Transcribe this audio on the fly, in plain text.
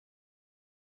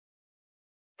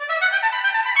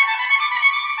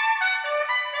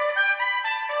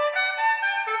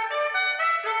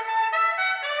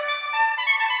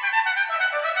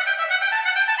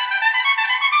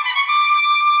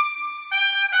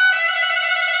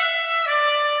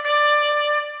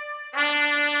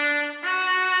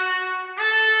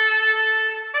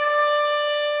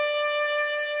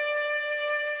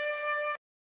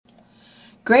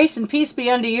Grace and peace be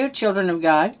unto you, children of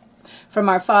God, from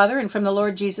our Father and from the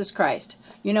Lord Jesus Christ.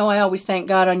 You know I always thank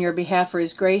God on your behalf for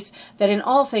His grace, that in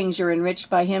all things you're enriched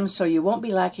by Him, so you won't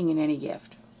be lacking in any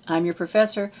gift. I'm your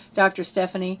professor, Dr.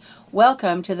 Stefeni.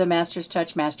 Welcome to the Master's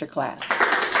Touch Masterclass.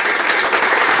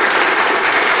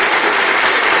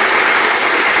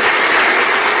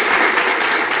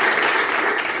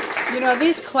 You know,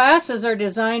 these classes are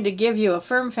designed to give you a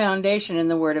firm foundation in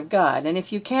the Word of God. And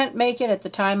if you can't make it at the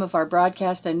time of our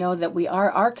broadcast, then know that we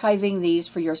are archiving these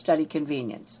for your study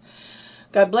convenience.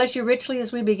 God bless you richly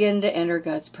as we begin to enter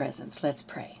God's presence. Let's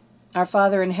pray. Our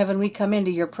Father in heaven, we come into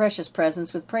your precious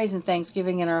presence with praise and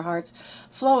thanksgiving in our hearts,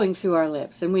 flowing through our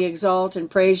lips. And we exalt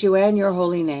and praise you and your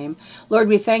holy name. Lord,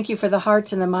 we thank you for the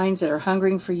hearts and the minds that are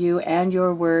hungering for you and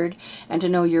your word and to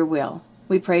know your will.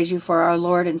 We praise you for our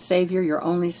Lord and Savior, your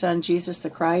only Son, Jesus the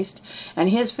Christ, and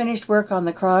his finished work on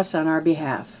the cross on our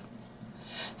behalf.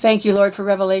 Thank you, Lord, for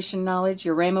revelation knowledge,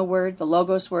 your Rhema word, the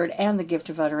Logos word, and the gift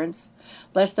of utterance.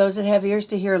 Bless those that have ears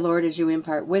to hear, Lord, as you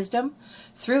impart wisdom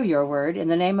through your word, in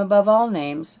the name above all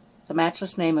names, the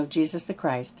matchless name of Jesus the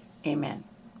Christ. Amen.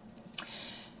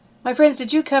 My friends,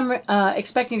 did you come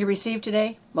expecting to receive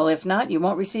today? Well, if not, you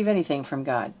won't receive anything from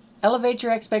God. Elevate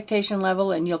your expectation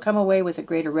level, and you'll come away with a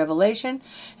greater revelation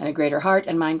and a greater heart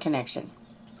and mind connection.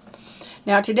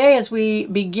 Now, today, as we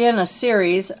begin a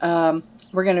series,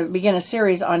 we're going to begin a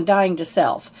series on dying to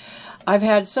self. I've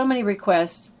had so many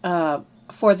requests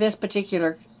for this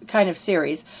particular kind of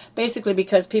series, basically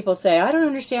because people say, I don't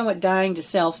understand what dying to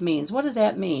self means. What does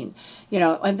that mean? You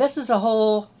know, and this is a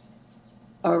whole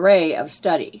array of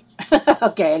study.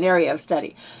 Okay, an area of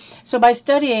study. So by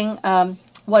studying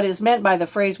what is meant by the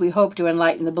phrase, we hope to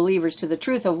enlighten the believers to the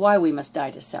truth of why we must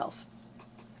die to self.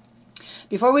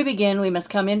 Before we begin, we must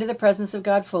come into the presence of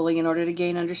God fully in order to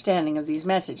gain understanding of these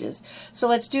messages. So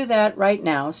let's do that right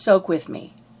now. Soak with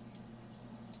me.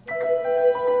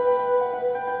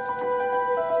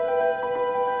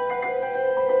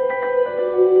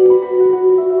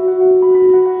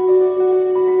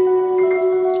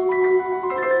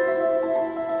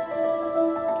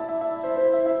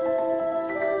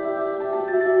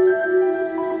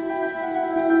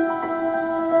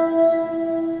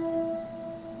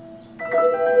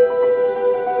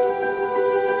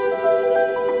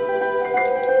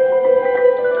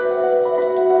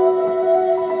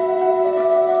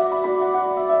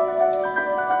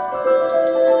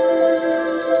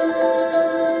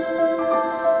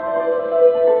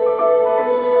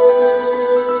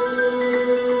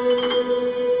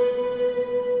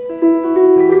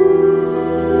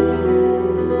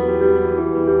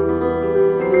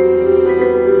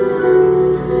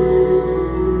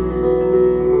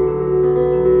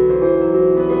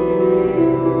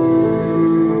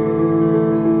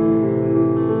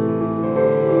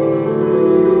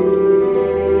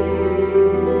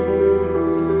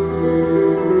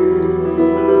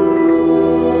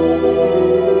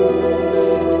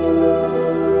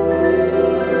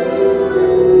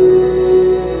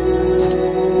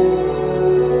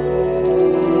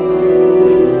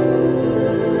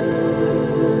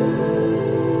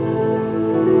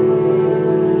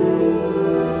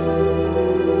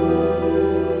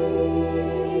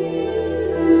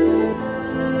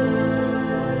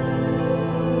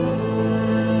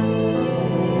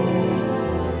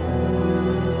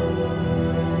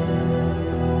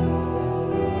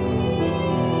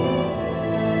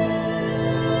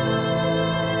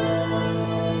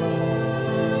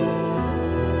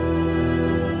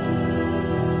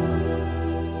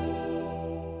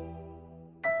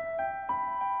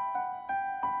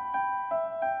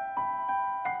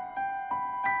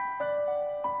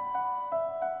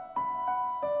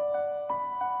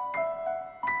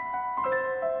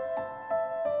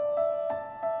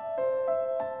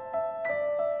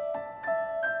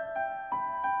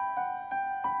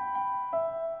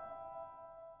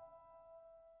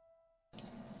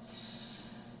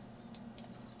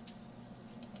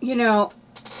 You know,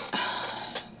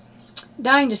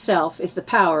 dying to self is the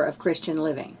power of Christian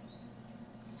living.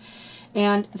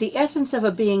 And the essence of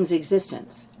a being's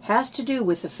existence has to do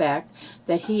with the fact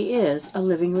that he is a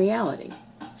living reality.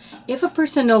 If a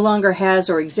person no longer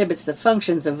has or exhibits the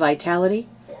functions of vitality,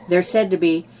 they're said to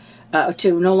be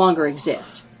to no longer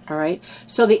exist. All right?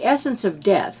 So the essence of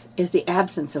death is the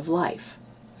absence of life.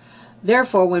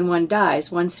 Therefore, when one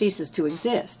dies, one ceases to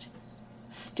exist.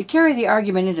 To carry the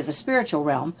argument into the spiritual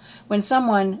realm, when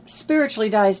someone spiritually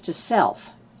dies to self,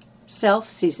 self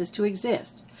ceases to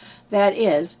exist. That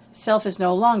is, self is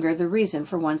no longer the reason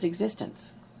for one's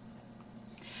existence.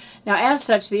 Now, as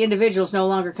such, the individual is no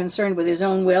longer concerned with his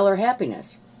own will or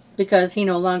happiness. because he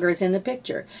no longer is in the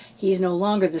picture. He's no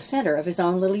longer the center of his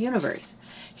own little universe.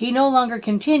 He no longer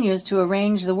continues to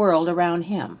arrange the world around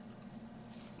him.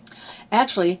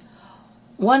 Actually,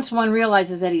 once one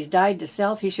realizes that he's died to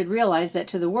self, he should realize that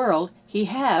to the world, he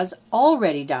has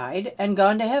already died and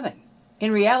gone to heaven.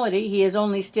 In reality, he is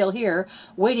only still here,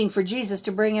 waiting for Jesus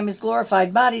to bring him his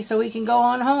glorified body so he can go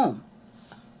on home.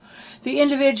 The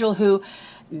individual who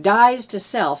dies to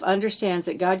self understands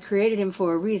that God created him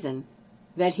for a reason,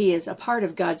 that he is a part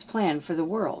of God's plan for the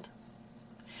world.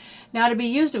 Now, to be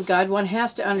used of God, one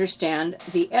has to understand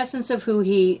the essence of who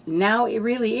he now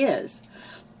really is,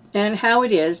 and how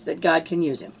it is that God can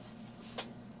use him.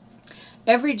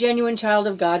 Every genuine child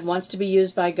of God wants to be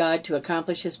used by God to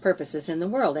accomplish his purposes in the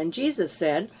world. And Jesus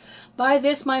said, "By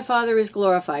this my Father is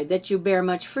glorified, that you bear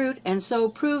much fruit, and so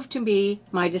prove to be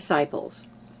my disciples."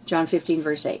 John 15,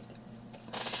 verse 8.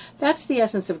 That's the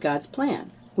essence of God's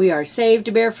plan. We are saved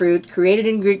to bear fruit, created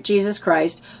in Jesus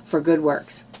Christ for good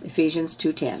works. Ephesians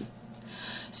 2:10.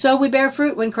 So we bear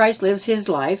fruit when Christ lives his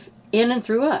life in and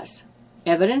through us.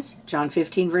 Evidence, John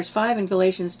 15, verse 5, and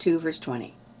Galatians 2, verse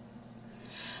 20.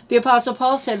 The Apostle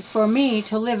Paul said, "For me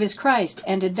to live is Christ,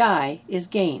 and to die is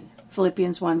gain."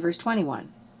 Philippians 1, verse 21.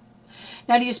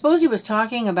 Now, do you suppose he was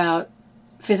talking about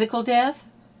physical death?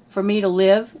 For me to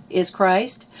live is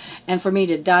Christ, and for me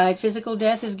to die, physical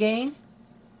death is gain?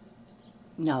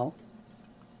 No.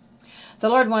 The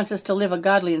Lord wants us to live a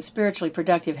godly and spiritually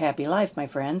productive, happy life, my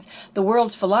friends. The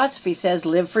world's philosophy says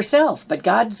live for self, but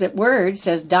God's word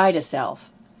says die to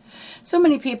self. So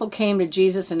many people came to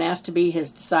Jesus and asked to be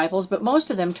his disciples, but most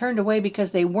of them turned away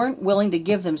because they weren't willing to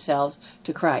give themselves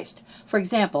to Christ. For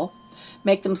example,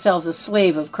 make themselves a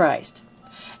slave of Christ,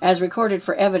 as recorded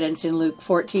for evidence in Luke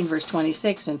 14, verse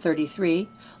 26 and 33,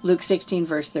 Luke 16,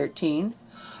 verse 13,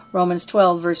 Romans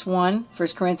 12, verse 1,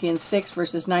 1 Corinthians 6,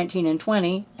 verses 19 and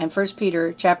 20, and 1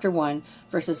 Peter chapter 1,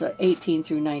 verses 18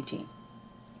 through 19.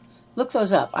 Look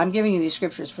those up. I'm giving you these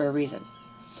scriptures for a reason.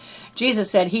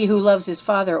 Jesus said, "He who loves his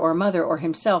father or mother or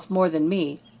himself more than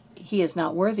me, he is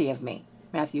not worthy of me."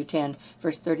 Matthew 10,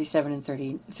 verse 37 and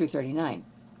 30 through 39.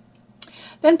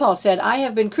 Then Paul said, "I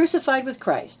have been crucified with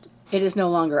Christ. It is no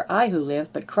longer I who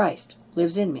live, but Christ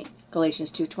lives in me." Galatians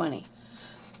 2:20.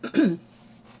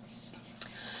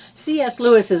 C.S.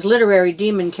 Lewis's literary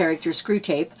demon character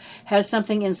Screwtape has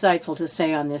something insightful to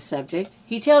say on this subject.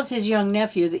 He tells his young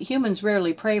nephew that humans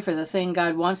rarely pray for the thing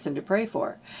God wants them to pray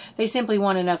for. They simply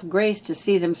want enough grace to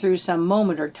see them through some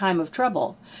moment or time of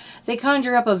trouble. They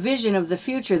conjure up a vision of the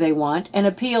future they want and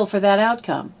appeal for that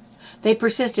outcome. They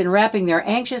persist in wrapping their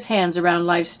anxious hands around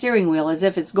life's steering wheel as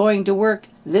if it's going to work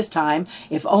this time,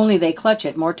 if only they clutch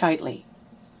it more tightly.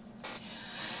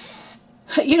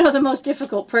 You know, the most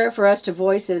difficult prayer for us to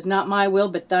voice is, "Not my will,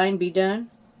 but thine be done."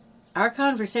 Our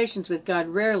conversations with God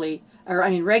regularly,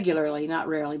 not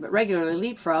rarely, but regularly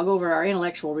leapfrog over our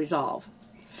intellectual resolve.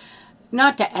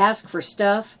 Not to ask for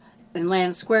stuff and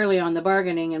land squarely on the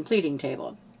bargaining and pleading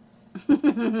table.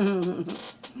 The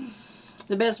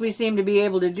best we seem to be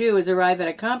able to do is arrive at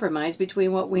a compromise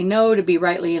between what we know to be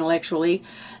rightly intellectually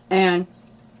and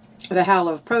the howl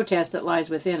of protest that lies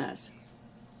within us.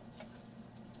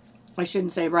 I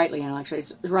shouldn't say rightly intellectually,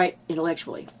 it's right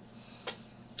intellectually.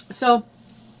 So,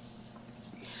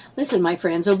 listen, my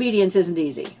friends, obedience isn't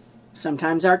easy.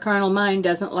 Sometimes our carnal mind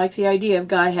doesn't like the idea of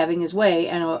God having his way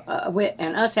and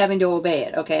us having to obey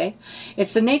it, okay?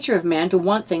 It's the nature of man to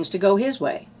want things to go his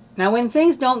way. Now, when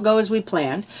things don't go as we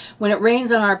planned, when it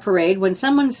rains on our parade, when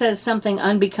someone says something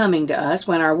unbecoming to us,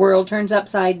 when our world turns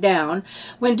upside down,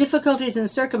 when difficulties and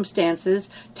circumstances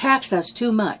tax us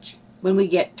too much, when we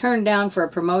get turned down for a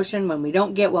promotion, when we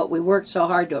don't get what we worked so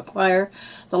hard to acquire,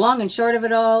 the long and short of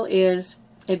it all is,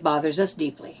 it bothers us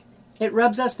deeply. It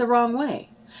rubs us the wrong way.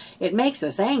 It makes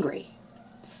us angry.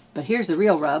 But here's the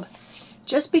real rub.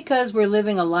 Just because we're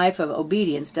living a life of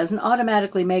obedience doesn't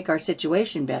automatically make our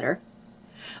situation better.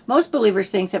 Most believers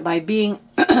think that by being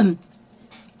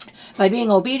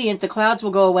obedient, the clouds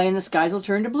will go away and the skies will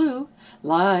turn to blue.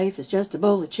 Life is just a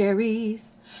bowl of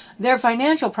cherries. Their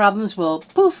financial problems will,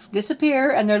 poof,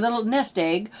 disappear, and their little nest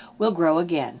egg will grow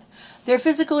again. Their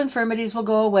physical infirmities will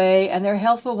go away, and their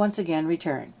health will once again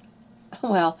return.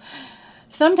 Well,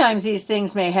 sometimes these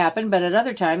things may happen, but at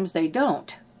other times they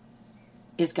don't.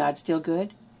 Is God still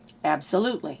good?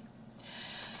 Absolutely.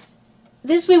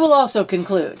 This we will also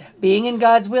conclude. Being in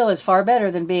God's will is far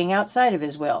better than being outside of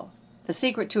his will. The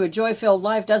secret to a joy-filled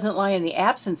life doesn't lie in the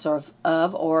absence of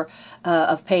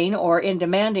pain or in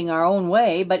demanding our own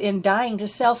way, but in dying to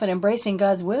self and embracing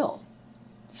God's will.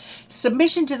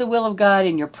 Submission to the will of God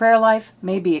in your prayer life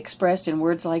may be expressed in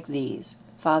words like these.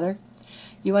 Father,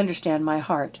 You understand my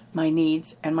heart, my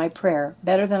needs, and my prayer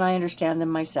better than I understand them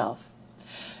myself.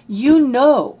 You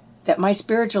know that my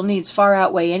spiritual needs far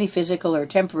outweigh any physical or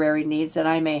temporary needs that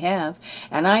I may have,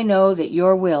 and I know that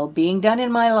your will, being done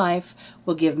in my life,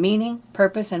 will give meaning,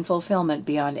 purpose, and fulfillment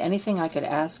beyond anything I could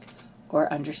ask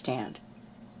or understand.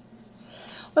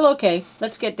 Well, okay,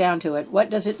 let's get down to it.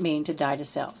 What does it mean to die to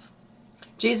self?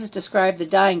 Jesus described the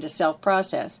dying to self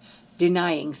process,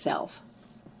 denying self,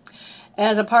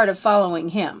 as a part of following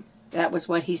him. That was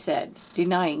what he said,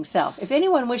 denying self. If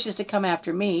anyone wishes to come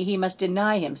after me, he must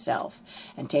deny himself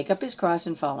and take up his cross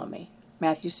and follow me.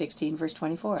 Matthew 16, verse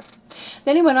 24.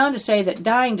 Then he went on to say that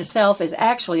dying to self is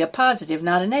actually a positive,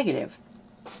 not a negative.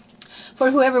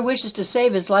 For whoever wishes to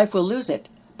save his life will lose it,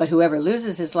 but whoever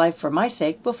loses his life for my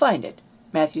sake will find it.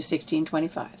 Matthew 16,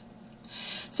 25.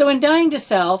 So in dying to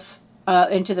self,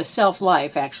 into the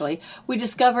self-life, actually, we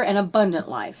discover an abundant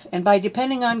life. And by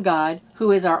depending on God,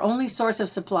 who is our only source of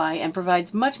supply and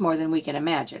provides much more than we can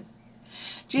imagine.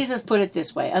 Jesus put it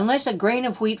this way: unless a grain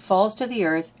of wheat falls to the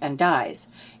earth and dies,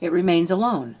 it remains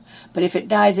alone. But if it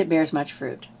dies, it bears much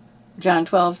fruit. John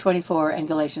 12:24 and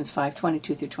Galatians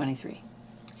 5:22-23.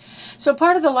 So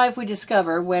part of the life we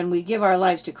discover when we give our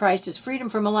lives to Christ is freedom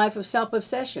from a life of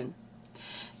self-obsession.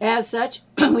 As such,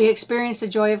 we experience the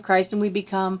joy of Christ and we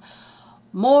become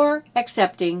more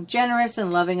accepting, generous,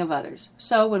 and loving of others.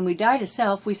 So when we die to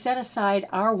self, we set aside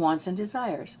our wants and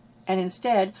desires, and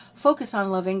instead focus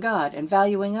on loving God and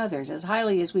valuing others as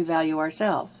highly as we value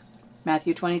ourselves.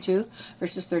 Matthew 22,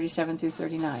 verses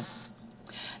 37-39.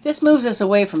 This moves us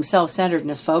away from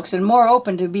self-centeredness, folks, and more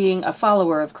open to being a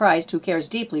follower of Christ who cares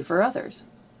deeply for others.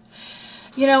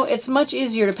 You know, it's much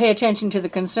easier to pay attention to the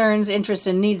concerns, interests,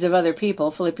 and needs of other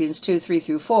people, Philippians 2,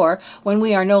 3-4, when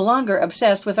we are no longer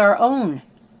obsessed with our own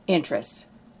interests.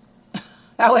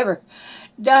 However,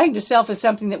 dying to self is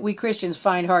something that we Christians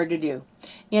find hard to do.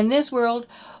 In this world,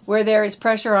 where there is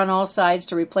pressure on all sides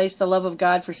to replace the love of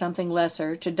God for something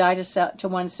lesser, to die to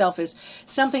oneself is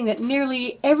something that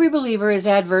nearly every believer is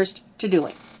adverse to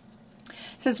doing.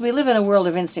 Since we live in a world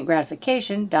of instant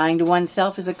gratification, dying to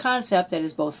oneself is a concept that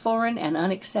is both foreign and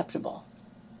unacceptable.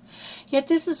 Yet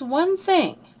this is one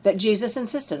thing that Jesus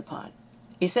insisted upon.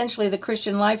 Essentially, the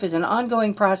Christian life is an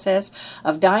ongoing process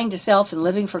of dying to self and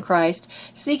living for Christ,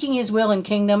 seeking his will and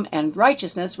kingdom and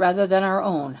righteousness rather than our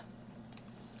own.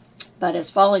 But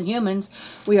as fallen humans,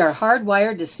 we are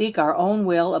hardwired to seek our own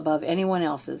will above anyone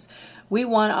else's. We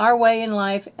want our way in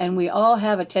life, and we all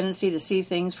have a tendency to see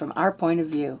things from our point of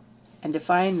view and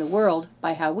define the world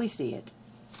by how we see it.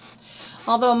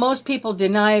 Although most people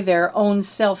deny their own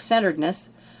self-centeredness,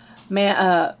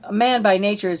 man by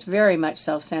nature is very much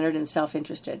self-centered and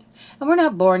self-interested. And we're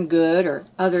not born good or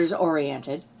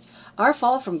others-oriented. Our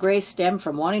fall from grace stemmed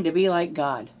from wanting to be like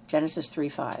God, Genesis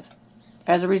 3:5.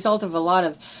 As a result of a lot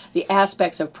of the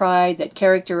aspects of pride that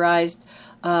characterized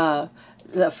the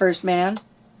first man,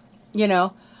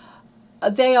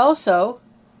 they also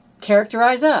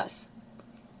characterize us.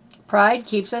 Pride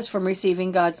keeps us from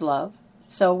receiving God's love.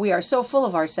 So we are so full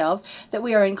of ourselves that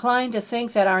we are inclined to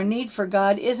think that our need for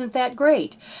God isn't that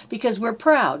great. Because we're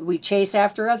proud, we chase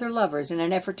after other lovers in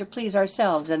an effort to please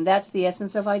ourselves, and that's the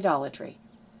essence of idolatry.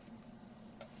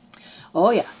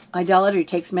 Oh yeah, idolatry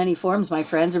takes many forms, my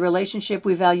friends. A relationship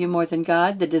we value more than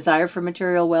God, the desire for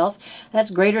material wealth,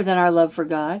 that's greater than our love for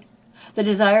God. The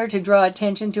desire to draw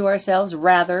attention to ourselves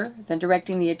rather than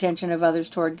directing the attention of others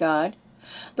toward God.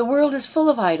 The world is full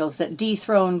of idols that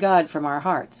dethrone God from our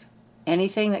hearts.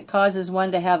 Anything that causes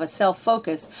one to have a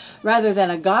self-focus rather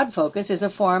than a God-focus is a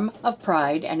form of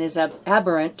pride and is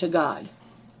aberrant to God.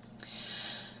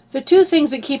 The two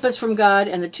things that keep us from God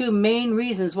and the two main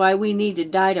reasons why we need to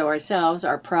die to ourselves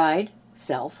are pride,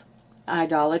 self,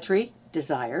 idolatry,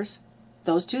 desires.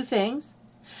 Those two things.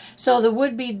 So the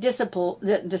would-be disciple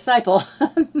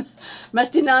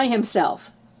must deny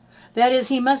himself. That is,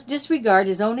 he must disregard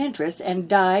his own interests and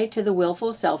die to the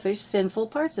willful, selfish, sinful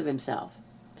parts of himself.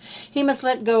 He must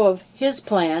let go of his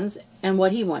plans and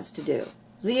what he wants to do.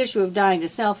 The issue of dying to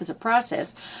self is a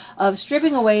process of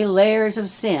stripping away layers of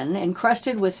sin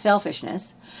encrusted with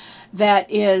selfishness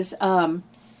that is, and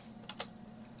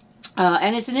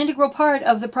it's an integral part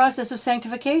of the process of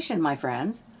sanctification, my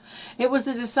friends. It was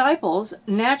the disciples'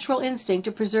 natural instinct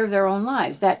to preserve their own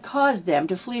lives that caused them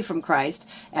to flee from Christ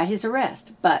at his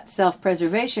arrest. But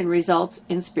self-preservation results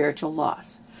in spiritual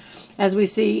loss, as we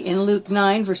see in Luke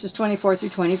 9, verses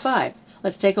 24-25.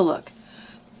 Let's take a look.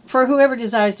 For whoever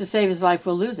desires to save his life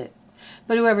will lose it,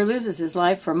 but whoever loses his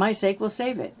life for my sake will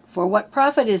save it. For what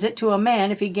profit is it to a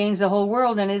man if he gains the whole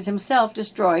world and is himself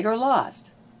destroyed or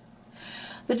lost?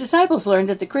 The disciples learned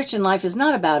that the Christian life is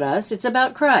not about us, it's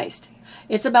about Christ.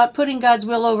 It's about putting God's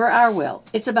will over our will.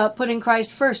 It's about putting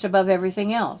Christ first above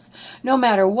everything else, no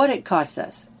matter what it costs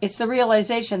us. It's the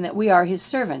realization that we are His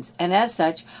servants, and as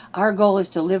such, our goal is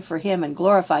to live for Him and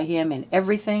glorify Him in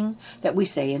everything that we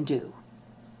say and do.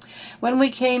 When we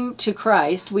came to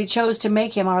Christ, we chose to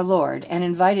make Him our Lord and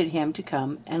invited Him to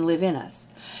come and live in us.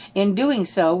 In doing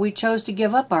so, we chose to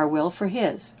give up our will for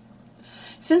His.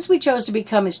 Since we chose to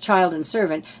become His child and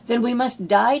servant, then we must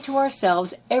die to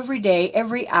ourselves every day,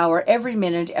 every hour, every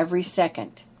minute, every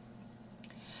second.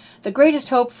 The greatest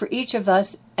hope for each of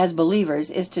us as believers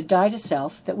is to die to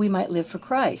self that we might live for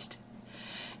Christ.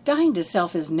 Dying to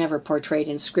self is never portrayed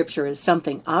in Scripture as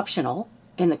something optional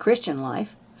in the Christian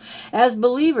life. As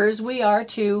believers, we are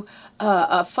to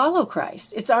follow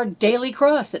Christ. It's our daily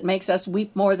cross that makes us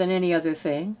weep more than any other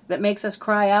thing, that makes us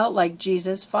cry out like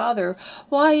Jesus, "Father,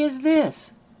 why is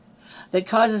this?" That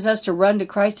causes us to run to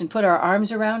Christ and put our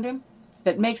arms around Him,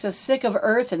 that makes us sick of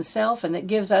earth and self, and that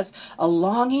gives us a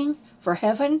longing for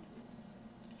heaven.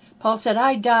 Paul said,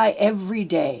 "I die every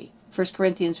day," 1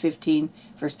 Corinthians 15,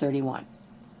 verse 31.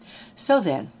 So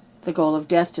then, the goal of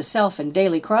death to self and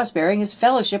daily cross-bearing is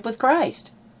fellowship with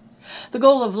Christ. The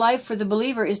goal of life for the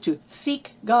believer is to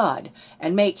seek God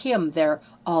and make Him their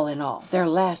all in all, their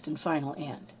last and final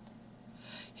end.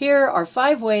 Here are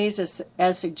 5 ways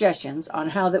as suggestions on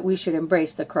how that we should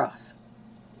embrace the cross.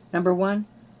 Number 1,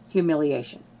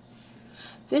 humiliation.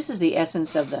 This is the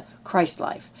essence of the Christ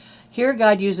life. Here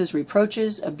God uses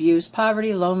reproaches, abuse,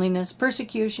 poverty, loneliness,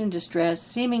 persecution, distress,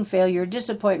 seeming failure,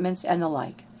 disappointments, and the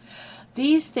like.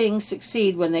 These things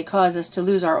succeed when they cause us to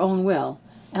lose our own will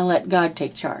and let God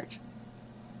take charge.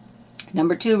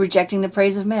 Number 2, rejecting the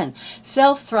praise of men.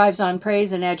 Self thrives on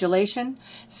praise and adulation.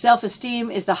 Self-esteem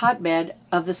is the hotbed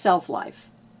of the self-life.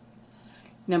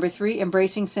 Number 3,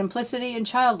 embracing simplicity and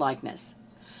childlikeness.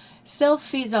 Self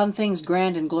feeds on things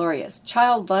grand and glorious.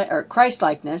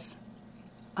 Christ-likeness.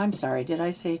 I'm sorry, did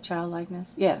I say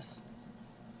childlikeness? Yes.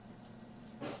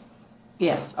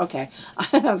 Yes, okay. I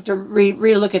have to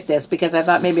re-look at this because I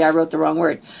thought maybe I wrote the wrong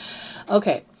word.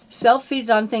 Okay. Self feeds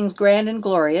on things grand and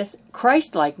glorious.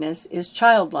 Christ-likeness is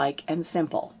childlike and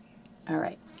simple. All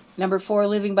right. Number 4,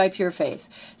 living by pure faith.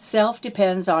 Self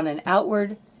depends on an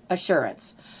outward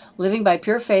assurance. Living by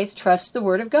pure faith trusts the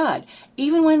Word of God,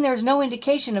 even when there's no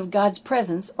indication of God's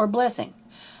presence or blessing.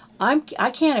 I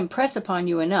can't impress upon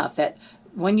you enough that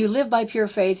when you live by pure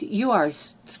faith, you are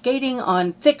skating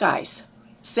on thick ice.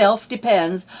 Self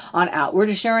depends on outward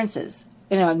assurances,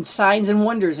 on signs and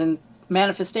wonders and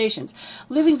manifestations.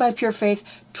 Living by pure faith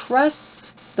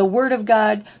trusts the Word of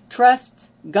God,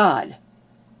 trusts God,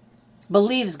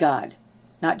 believes God,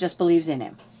 not just believes in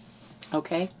Him.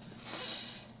 Okay?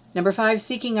 Number 5,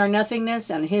 seeking our nothingness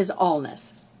and His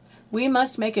allness. We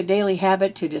must make a daily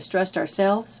habit to distrust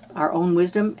ourselves, our own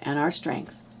wisdom, and our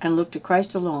strength, and look to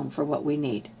Christ alone for what we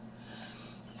need.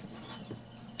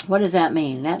 What does that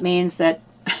mean? That means that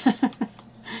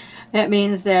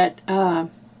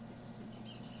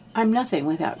I'm nothing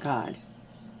without God.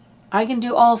 I can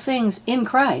do all things in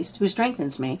Christ who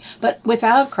strengthens me, but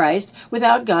without Christ,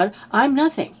 without God, I'm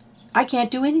nothing. I can't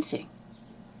do anything.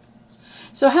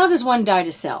 So how does one die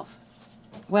to self?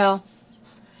 Well,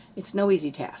 it's no easy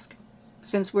task,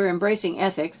 since we're embracing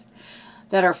ethics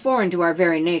that are foreign to our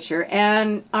very nature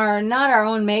and are not our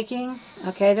own making.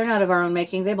 Okay, they're not of our own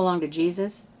making. They belong to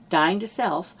Jesus. Dying to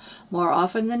self, more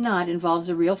often than not, involves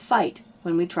a real fight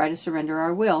when we try to surrender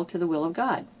our will to the will of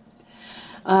God.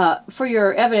 For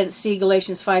your evidence, see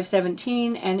Galatians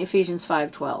 5:17 and Ephesians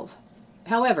 5:12.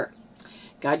 However,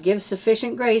 God gives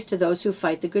sufficient grace to those who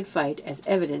fight the good fight, as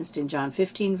evidenced in John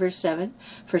 15, verse 7,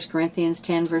 1 Corinthians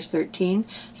 10, verse 13,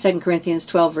 2 Corinthians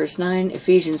 12, verse 9,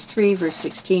 Ephesians 3, verse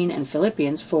 16, and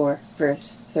Philippians 4,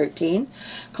 verse 13,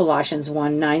 Colossians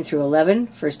 1, 9 through 11,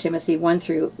 1 Timothy 1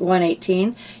 through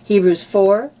 1:18, Hebrews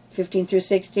 4, 15 through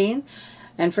 16,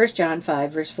 and 1 John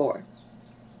 5, verse 4.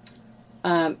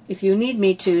 If you need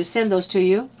me to send those to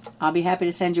you, I'll be happy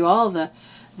to send you all the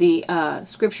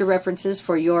scripture references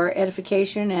for your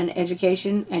edification and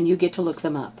education, and you get to look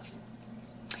them up.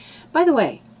 By the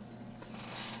way,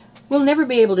 we'll never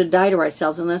be able to die to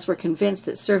ourselves unless we're convinced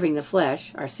that serving the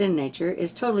flesh, our sin nature,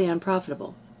 is totally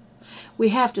unprofitable. We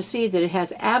have to see that it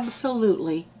has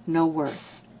absolutely no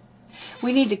worth.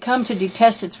 We need to come to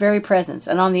detest its very presence.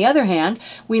 And on the other hand,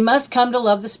 we must come to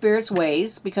love the Spirit's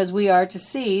ways, because we are to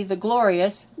see the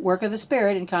glorious work of the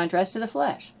Spirit in contrast to the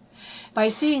flesh. By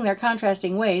seeing their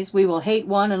contrasting ways, we will hate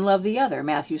one and love the other,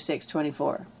 Matthew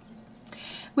 6:24.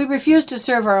 We refuse to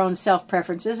serve our own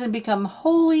self-preferences and become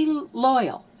wholly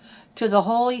loyal to the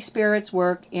Holy Spirit's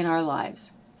work in our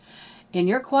lives. In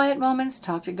your quiet moments,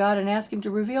 talk to God and ask Him to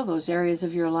reveal those areas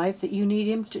of your life that you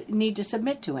need to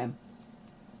submit to Him.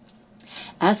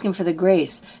 Ask Him for the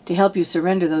grace to help you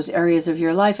surrender those areas of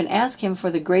your life, and ask Him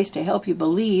for the grace to help you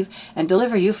believe and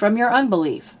deliver you from your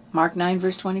unbelief. Mark 9,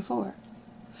 verse 24.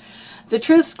 The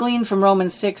truths gleaned from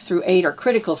Romans 6 through 8 are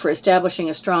critical for establishing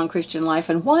a strong Christian life.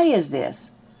 And why is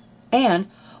this? And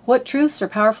what truths are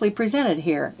powerfully presented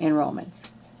here in Romans?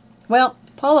 Well,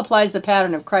 Paul applies the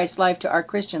pattern of Christ's life to our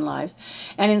Christian lives,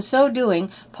 and in so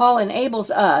doing, Paul enables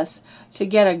us to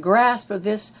get a grasp of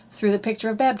this through the picture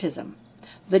of baptism,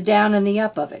 the down and the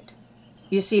up of it.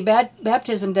 You see,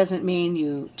 baptism doesn't mean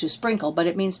you to sprinkle, but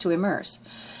it means to immerse.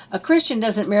 A Christian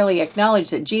doesn't merely acknowledge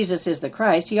that Jesus is the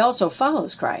Christ, he also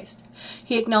follows Christ.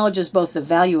 He acknowledges both the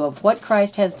value of what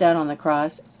Christ has done on the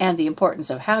cross and the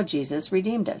importance of how Jesus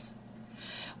redeemed us.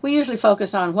 We usually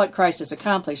focus on what Christ has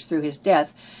accomplished through his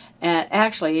death, and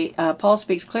actually, Paul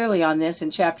speaks clearly on this in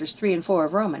chapters 3 and 4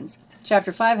 of Romans.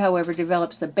 Chapter 5, however,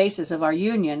 develops the basis of our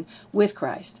union with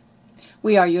Christ.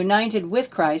 We are united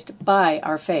with Christ by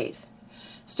our faith.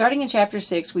 Starting in chapter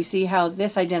 6, we see how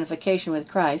this identification with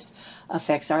Christ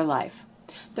affects our life.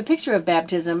 The picture of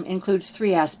baptism includes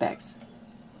 3 aspects.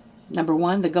 Number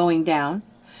 1, the going down.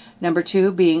 Number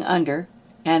 2, being under.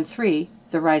 And 3,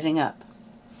 the rising up.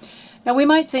 Now we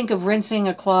might think of rinsing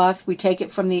a cloth. We take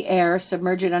it from the air,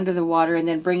 submerge it under the water, and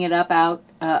then bring it up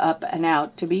and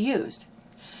out to be used.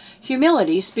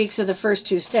 Humility speaks of the first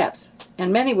 2 steps,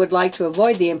 and many would like to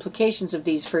avoid the implications of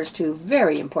these first 2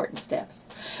 very important steps.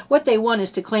 What they want is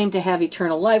to claim to have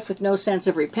eternal life with no sense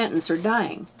of repentance or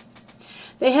dying.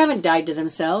 They haven't died to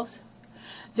themselves.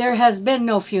 There has been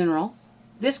no funeral.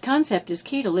 This concept is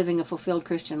key to living a fulfilled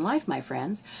Christian life, my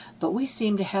friends, but we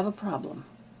seem to have a problem.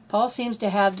 Paul seems to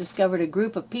have discovered a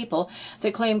group of people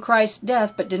that claim Christ's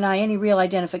death but deny any real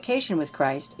identification with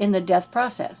Christ in the death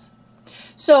process.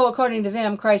 So, according to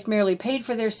them, Christ merely paid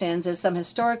for their sins as some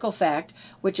historical fact,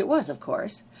 which it was, of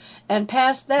course, and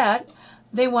past that,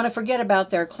 they want to forget about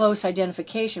their close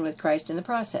identification with Christ in the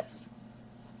process.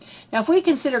 Now, if we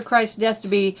consider Christ's death to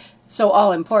be so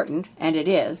all-important, and it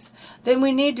is, then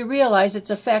we need to realize its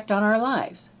effect on our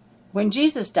lives. When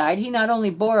Jesus died, he not only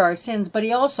bore our sins, but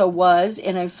he also was,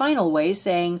 in a final way,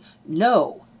 saying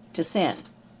no to sin.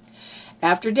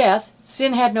 After death,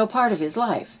 sin had no part of his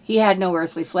life. He had no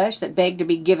earthly flesh that begged to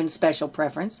be given special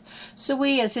preference, so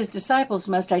we, as his disciples,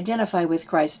 must identify with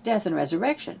Christ's death and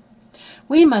resurrection.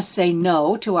 We must say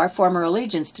no to our former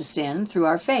allegiance to sin through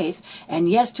our faith, and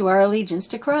yes to our allegiance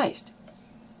to Christ.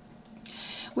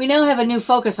 We now have a new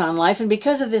focus on life, and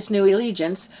because of this new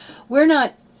allegiance, we're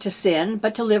not to sin,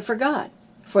 but to live for God.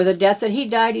 For the death that he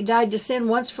died to sin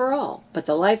once for all. But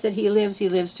the life that he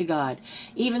lives to God.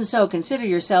 Even so, consider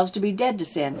yourselves to be dead to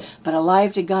sin, but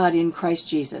alive to God in Christ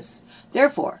Jesus.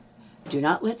 Therefore, do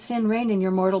not let sin reign in your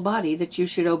mortal body, that you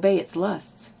should obey its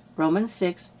lusts. Romans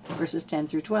 6, verses 10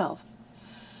 through 12.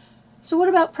 So what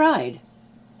about pride?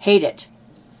 Hate it.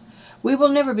 We will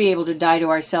never be able to die to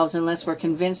ourselves unless we're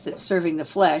convinced that serving the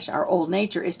flesh, our old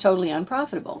nature, is totally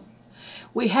unprofitable.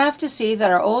 We have to see that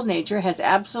our old nature has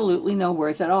absolutely no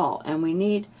worth at all, and we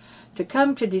need to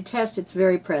come to detest its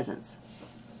very presence.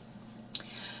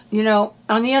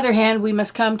 On the other hand, we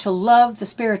must come to love the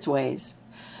Spirit's ways.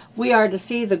 We are to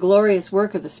see the glorious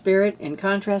work of the Spirit in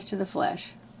contrast to the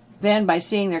flesh. Then, by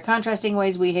seeing their contrasting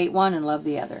ways, we hate one and love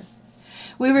the other.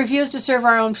 We refuse to serve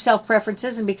our own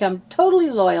self-preferences and become totally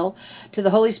loyal to the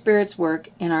Holy Spirit's work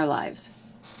in our lives.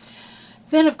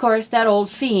 Then, of course, that old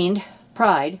fiend,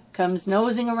 pride, comes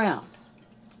nosing around.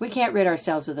 We can't rid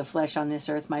ourselves of the flesh on this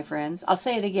earth, my friends. I'll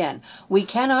say it again. We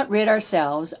cannot rid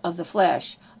ourselves of the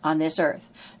flesh on this earth.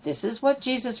 This is what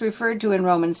Jesus referred to in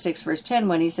Romans 6, verse 10,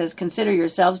 when he says, "Consider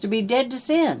yourselves to be dead to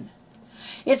sin."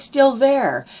 It's still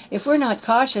there. If we're not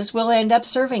cautious, we'll end up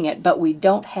serving it, but we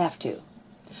don't have to.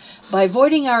 By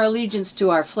voiding our allegiance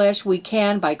to our flesh, we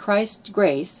can, by Christ's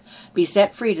grace, be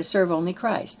set free to serve only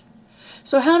Christ.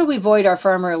 So how do we void our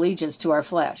former allegiance to our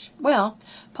flesh? Well,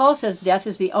 Paul says death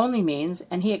is the only means,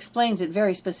 and he explains it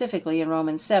very specifically in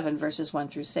Romans 7, verses 1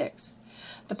 through 6.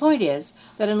 The point is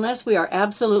that unless we are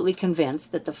absolutely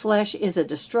convinced that the flesh is a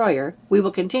destroyer, we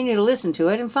will continue to listen to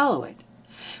it and follow it.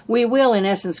 We will, in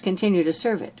essence, continue to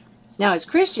serve it. Now, as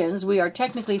Christians, we are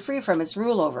technically free from its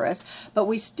rule over us, but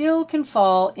we still can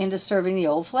fall into serving the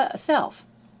old self.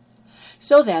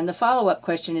 So then, the follow-up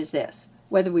question is this: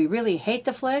 whether we really hate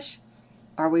the flesh,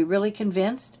 are we really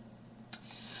convinced?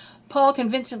 Paul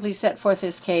convincingly set forth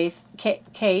his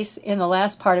case in the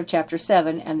last part of chapter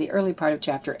 7 and the early part of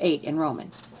chapter 8 in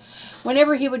Romans.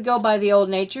 Whenever he would go by the old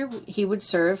nature, he would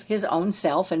serve his own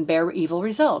self and bear evil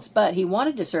results. But he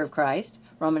wanted to serve Christ,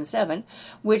 Romans 7,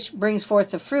 which brings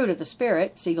forth the fruit of the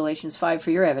Spirit, see Galatians 5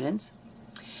 for your evidence.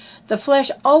 The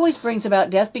flesh always brings about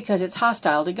death because it's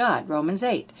hostile to God, Romans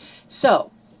 8.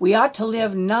 So, we ought to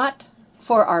live not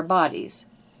for our bodies.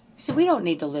 See, we don't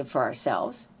need to live for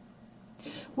ourselves.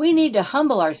 We need to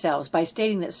humble ourselves by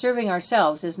stating that serving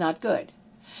ourselves is not good.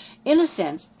 In a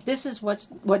sense, this is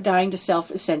what dying to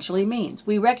self essentially means.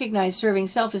 We recognize serving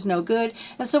self is no good,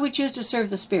 and so we choose to serve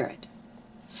the Spirit.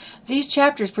 These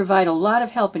chapters provide a lot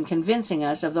of help in convincing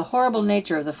us of the horrible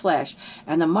nature of the flesh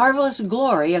and the marvelous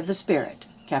glory of the Spirit,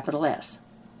 capital S.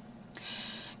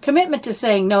 Commitment to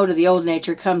saying no to the old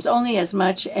nature comes only as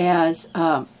much as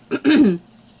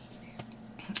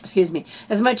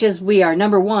as much as we are,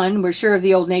 number one, we're sure of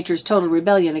the old nature's total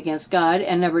rebellion against God,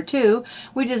 and number two,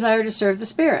 we desire to serve the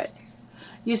Spirit.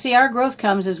 You see, our growth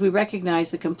comes as we recognize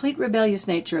the complete rebellious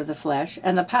nature of the flesh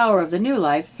and the power of the new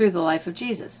life through the life of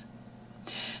Jesus.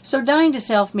 So dying to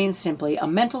self means simply a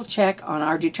mental check on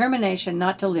our determination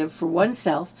not to live for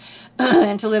oneself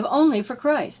and to live only for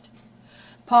Christ.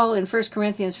 Paul in 1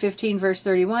 Corinthians 15 verse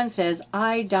 31 says,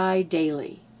 I die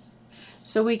daily.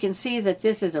 So we can see that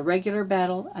this is a regular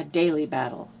battle, a daily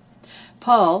battle.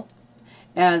 Paul,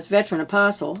 as veteran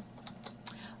apostle,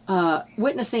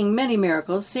 witnessing many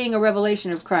miracles, seeing a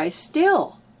revelation of Christ,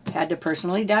 still had to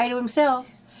personally die to himself,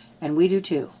 and we do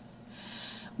too.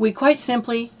 We quite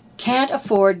simply can't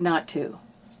afford not to.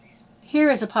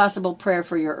 Here is a possible prayer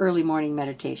for your early morning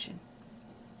meditation.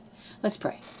 Let's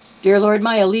pray. Dear Lord,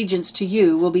 my allegiance to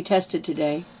you will be tested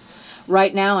today.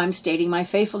 Right now, I'm stating my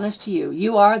faithfulness to you.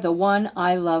 You are the one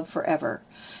I love forever.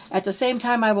 At the same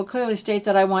time, I will clearly state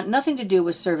that I want nothing to do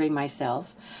with serving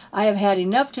myself. I have had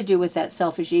enough to do with that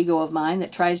selfish ego of mine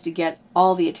that tries to get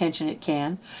all the attention it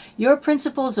can. Your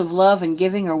principles of love and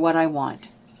giving are what I want.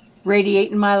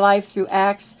 Radiate in my life through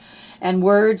acts and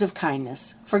words of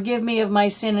kindness. Forgive me of my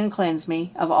sin and cleanse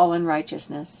me of all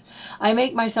unrighteousness. I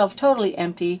make myself totally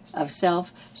empty of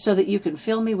self so that you can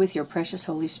fill me with your precious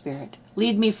Holy Spirit.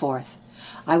 Lead me forth.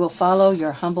 I will follow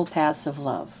your humble paths of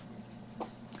love.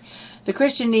 The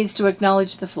Christian needs to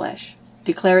acknowledge the flesh,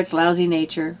 declare its lousy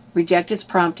nature, reject its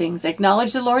promptings,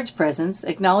 acknowledge the Lord's presence,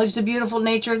 acknowledge the beautiful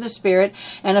nature of the Spirit,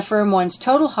 and affirm one's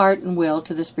total heart and will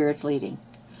to the Spirit's leading.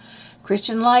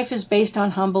 Christian life is based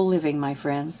on humble living, my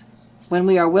friends. When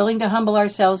we are willing to humble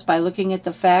ourselves by looking at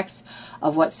the facts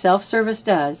of what self-service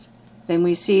does, then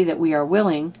we see that we are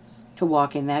willing to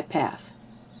walk in that path.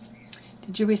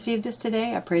 Did you receive this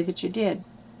today? I pray that you did.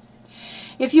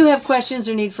 If you have questions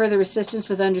or need further assistance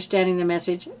with understanding the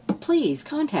message, please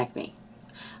contact me.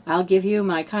 I'll give you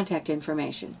my contact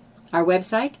information. Our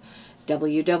website,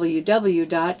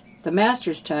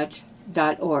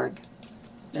 www.themasterstouch.org.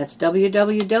 That's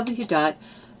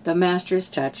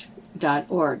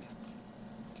www.themasterstouch.org.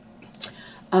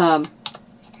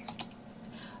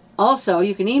 Also,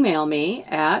 you can email me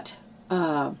at,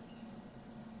 at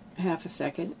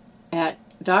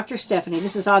Dr. Stefeni,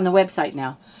 this is on the website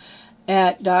now,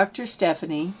 at Dr.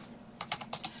 Stefeni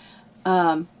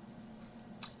at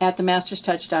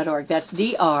themasterstouch.org. That's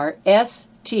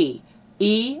DrStefeni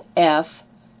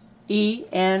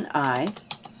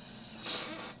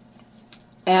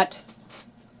at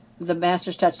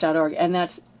themasterstouch.org. And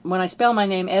that's, when I spell my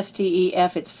name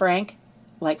S-T-E-F, it's Frank,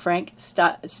 like Frank,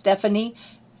 Stefeni,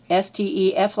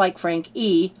 S-T-E-F like Frank,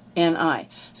 E-N-I.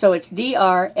 So it's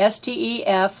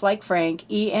D-R-S-T-E-F like Frank,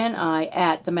 E-N-I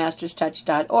at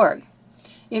themasterstouch.org,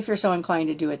 if you're so inclined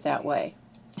to do it that way.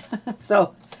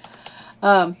 So,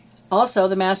 also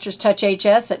the Master's Touch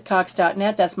HS at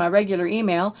cox.net. That's my regular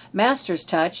email, Master's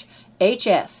Touch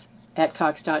HS at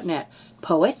cox.net.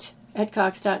 Poet at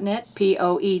cox.net,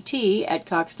 P-O-E-T at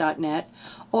cox.net,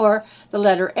 or the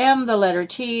letter M, the letter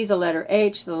T, the letter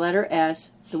H, the letter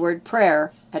S, the word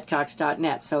prayer at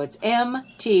cox.net. So it's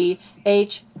M-T-H-S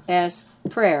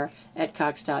prayer at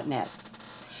cox.net.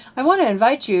 I want to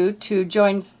invite you to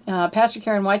join Pastor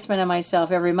Karen Weitzman and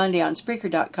myself every Monday on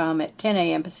Spreaker.com at 10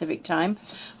 a.m. Pacific Time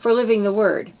for Living the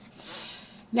Word.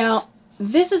 Now,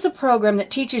 this is a program that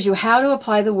teaches you how to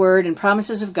apply the Word and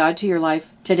promises of God to your life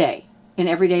today, in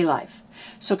everyday life.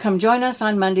 So come join us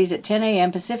on Mondays at 10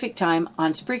 a.m. Pacific Time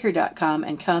on Spreaker.com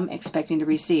and come expecting to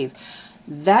receive.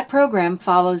 That program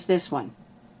follows this one,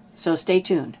 so stay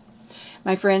tuned.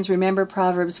 My friends, remember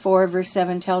Proverbs 4 verse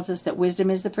 7 tells us that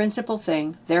wisdom is the principal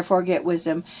thing, therefore get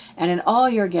wisdom, and in all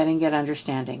you're getting, get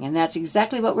understanding. And that's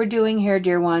exactly what we're doing here,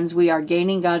 dear ones. We are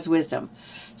gaining God's wisdom.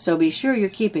 So be sure you're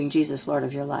keeping Jesus Lord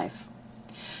of your life.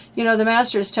 You know, the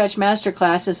Master's Touch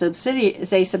Masterclass is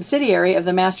a subsidiary of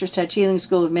the Master's Touch Healing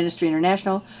School of Ministry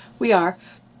International. We are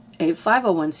a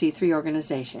 501c3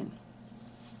 organization.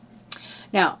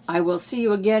 Now, I will see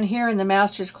you again here in the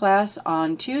Master's class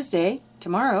on Tuesday,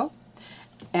 tomorrow,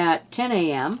 at 10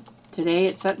 a.m. Today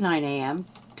it's at 9 a.m.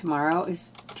 Tomorrow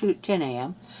is 10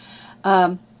 a.m.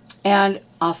 And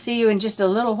I'll see you in just a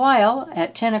little while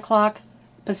at 10 o'clock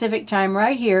Pacific time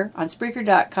right here on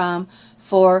Spreaker.com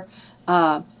for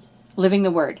Living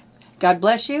the Word. God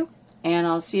bless you, and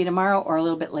I'll see you tomorrow or a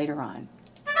little bit later on.